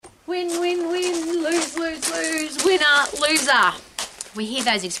win, lose, winner, loser. We hear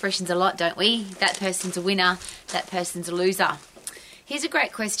those expressions a lot, don't we? That person's a winner, that person's a loser. Here's a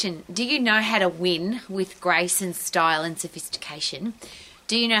great question. Do you know how to win with grace and style and sophistication?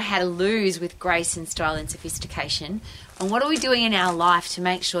 Do you know how to lose with grace and style and sophistication? And what are we doing in our life to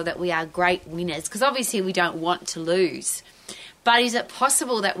make sure that we are great winners? Because obviously we don't want to lose. But is it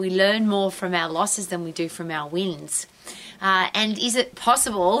possible that we learn more from our losses than we do from our wins? And is it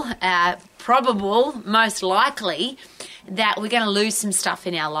possible, probable, most likely, that we're going to lose some stuff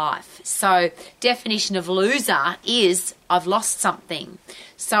in our life? So definition of loser is I've lost something.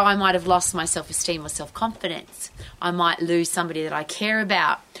 So I might have lost my self-esteem or self-confidence. I might lose somebody that I care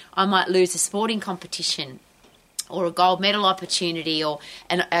about. I might lose a sporting competition or a gold medal opportunity or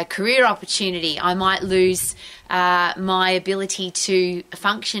a career opportunity. I might lose my ability to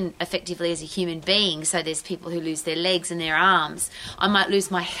function effectively as a human being. So there's people who lose their legs and their arms. I might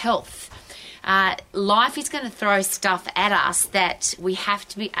lose my health. Life is going to throw stuff at us that we have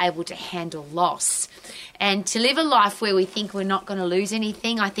to be able to handle loss. And to live a life where we think we're not going to lose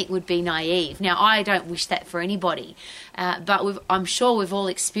anything, I think would be naive. Now, I don't wish that for anybody, but I'm sure we've all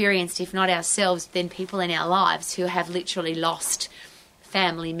experienced, if not ourselves, then people in our lives who have literally lost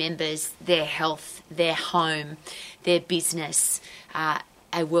family members, their health, their home, their business,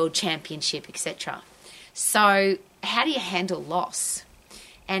 a world championship, etc. So how do you handle loss?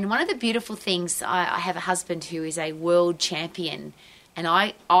 And one of the beautiful things, I have a husband who is a world champion, and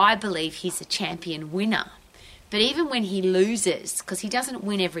I believe he's a champion winner. But even when he loses, because he doesn't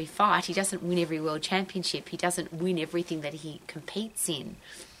win every fight, he doesn't win every world championship, he doesn't win everything that he competes in,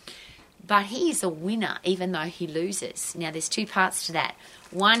 but he is a winner even though he loses. Now, there's two parts to that.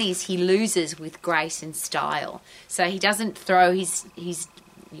 One is he loses with grace and style. So he doesn't throw his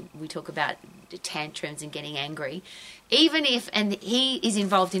we talk about tantrums and getting angry. Even if, and he is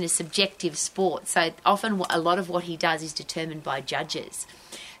involved in a subjective sport, so often a lot of what he does is determined by judges.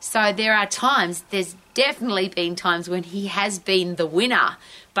 So there are times, there's definitely been times when he has been the winner,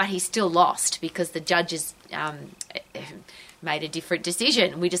 but he's still lost because the judges made a different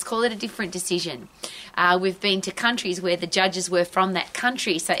decision. We just call it a different decision. We've been to countries where the judges were from that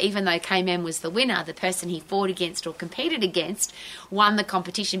country, so even though K-Man was the winner, the person he fought against or competed against won the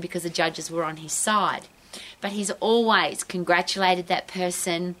competition because the judges were on his side. But he's always congratulated that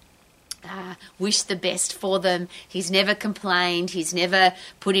person, wished the best for them. He's never complained. He's never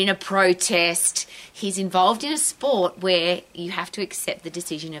put in a protest. He's involved in a sport where you have to accept the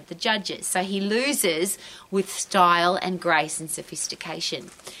decision of the judges. So he loses with style and grace and sophistication.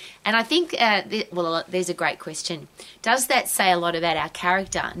 And I think, there's a great question. Does that say a lot about our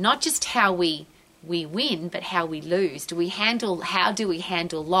character? Not just how we win, but how we lose. How do we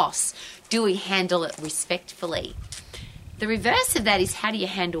handle loss? Do we handle it respectfully? The reverse of that is, how do you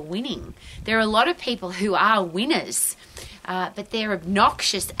handle winning? There are a lot of people who are winners, but they're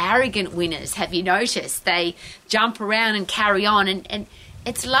obnoxious, arrogant winners. Have you noticed? They jump around and carry on, and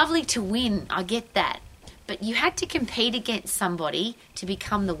it's lovely to win. I get that. But you had to compete against somebody to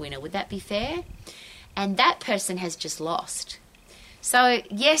become the winner. Would that be fair? And that person has just lost. So,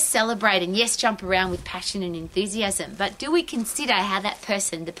 yes, celebrate and yes, jump around with passion and enthusiasm, but do we consider how that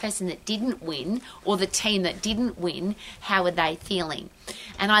person, the person that didn't win or the team that didn't win, how are they feeling?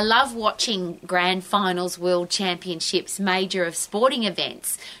 And I love watching grand finals, world championships, major of sporting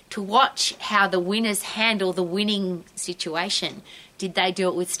events, to watch how the winners handle the winning situation. Did they do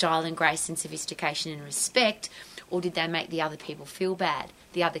it with style and grace and sophistication and respect, or did they make the other people feel bad,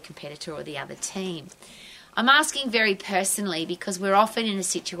 the other competitor or the other team? I'm asking very personally because we're often in a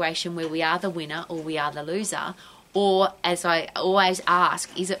situation where we are the winner or we are the loser, or, as I always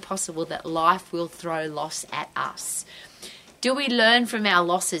ask, is it possible that life will throw loss at us? Do we learn from our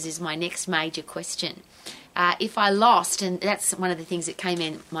losses is my next major question. If I lost, and that's one of the things that came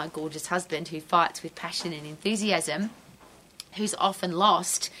in, my gorgeous husband who fights with passion and enthusiasm, who's often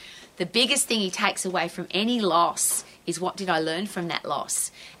lost, the biggest thing he takes away from any loss is, what did I learn from that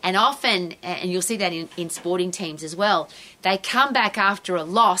loss? And often, and you'll see that in sporting teams as well, they come back after a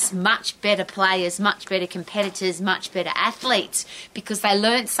loss much better players, much better competitors, much better athletes, because they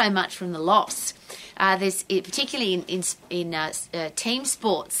learned so much from the loss. Particularly in team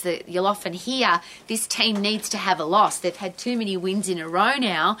sports, that you'll often hear, this team needs to have a loss. They've had too many wins in a row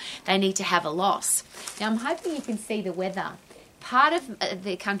now. They need to have a loss. Now, I'm hoping you can see the weather. Part of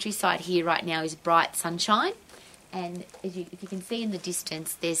the countryside here right now is bright sunshine. And if you can see in the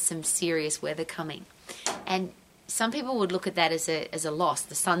distance, there's some serious weather coming. And some people would look at that as a loss.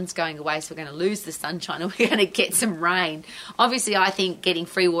 The sun's going away, so we're going to lose the sunshine and we're going to get some rain. Obviously, I think getting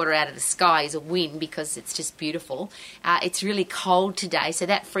free water out of the sky is a win because it's just beautiful. It's really cold today, so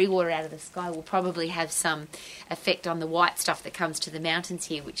that free water out of the sky will probably have some effect on the white stuff that comes to the mountains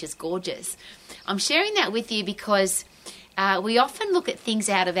here, which is gorgeous. I'm sharing that with you because we often look at things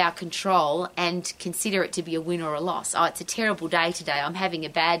out of our control and consider it to be a win or a loss. Oh, it's a terrible day today. I'm having a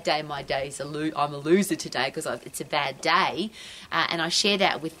bad day. My day's I'm a loser today because it's a bad day. And I share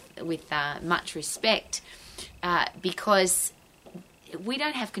that with much respect because we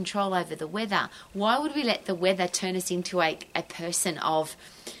don't have control over the weather. Why would we let the weather turn us into a person of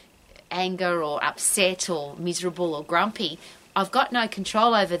anger or upset or miserable or grumpy? I've got no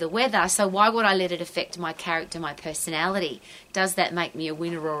control over the weather, so why would I let it affect my character, my personality? Does that make me a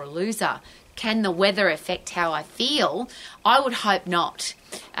winner or a loser? Can the weather affect how I feel? I would hope not.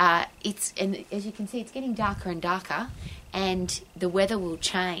 And as you can see, it's getting darker and darker, and the weather will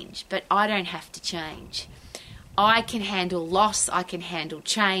change, but I don't have to change. I can handle loss, I can handle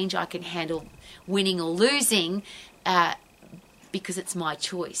change, I can handle winning or losing because it's my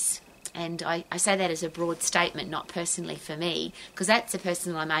choice. And I say that as a broad statement, not personally for me, because that's the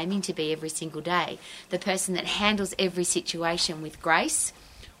person that I'm aiming to be every single day. The person that handles every situation with grace,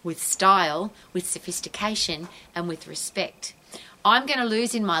 with style, with sophistication, and with respect. I'm going to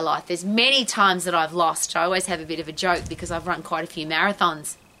lose in my life. There's many times that I've lost. I always have a bit of a joke because I've run quite a few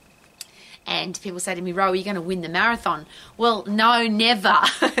marathons. And people say to me, Rowie, are you going to win the marathon? Well, no, never.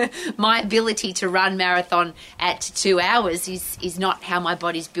 My ability to run marathon at 2 hours is not how my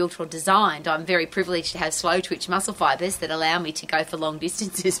body's built or designed. I'm very privileged to have slow twitch muscle fibres that allow me to go for long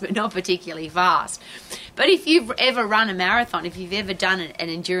distances, but not particularly fast. But if you've ever run a marathon, if you've ever done an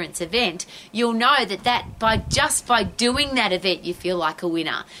endurance event, you'll know that by doing that event, you feel like a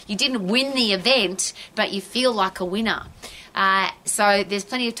winner. You didn't win the event, but you feel like a winner. So there's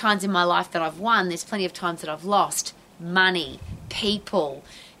plenty of times in my life that I've won. There's plenty of times that I've lost money, people,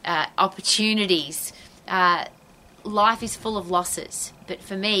 opportunities. Life is full of losses. But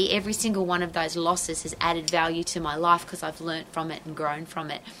for me, every single one of those losses has added value to my life because I've learnt from it and grown from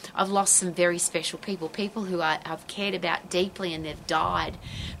it. I've lost some very special people who I've cared about deeply and they've died.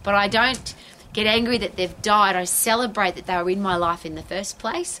 But I don't get angry that they've died. I celebrate that they were in my life in the first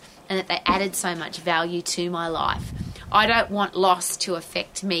place and that they added so much value to my life. I don't want loss to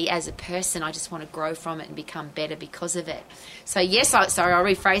affect me as a person. I just want to grow from it and become better because of it. So yes, I'll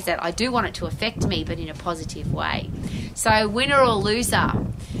rephrase that. I do want it to affect me, but in a positive way. So winner or loser,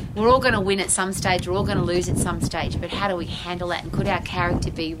 we're all going to win at some stage. We're all going to lose at some stage. But how do we handle that? And could our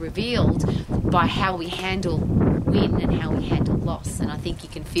character be revealed by how we handle win and how we handle loss? And I think you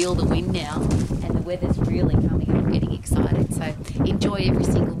can feel the wind now, and the weather's really coming and I'm getting excited. So enjoy every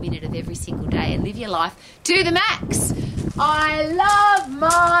single minute of every single day and live your life to the max. I love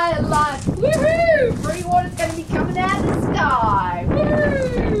my life. Woohoo! Free water's going to be coming out of the sky.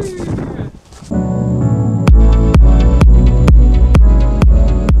 Woohoo!